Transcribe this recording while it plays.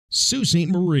Sault Ste.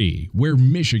 Marie, where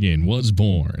Michigan was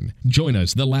born. Join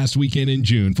us the last weekend in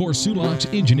June for Soo Locks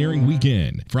Engineering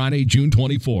Weekend. Friday, June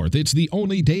 24th. It's the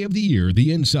only day of the year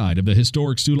the inside of the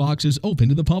historic Soo Locks is open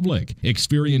to the public.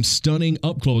 Experience stunning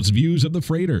up-close views of the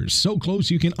freighters, so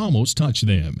close you can almost touch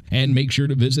them. And make sure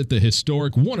to visit the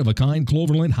historic, one-of-a-kind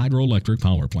Cloverland Hydroelectric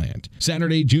Power Plant.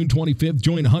 Saturday, June 25th,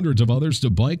 join hundreds of others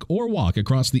to bike or walk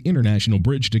across the International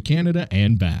Bridge to Canada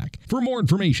and back. For more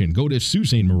information, go to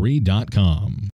SaultSteMarie.com.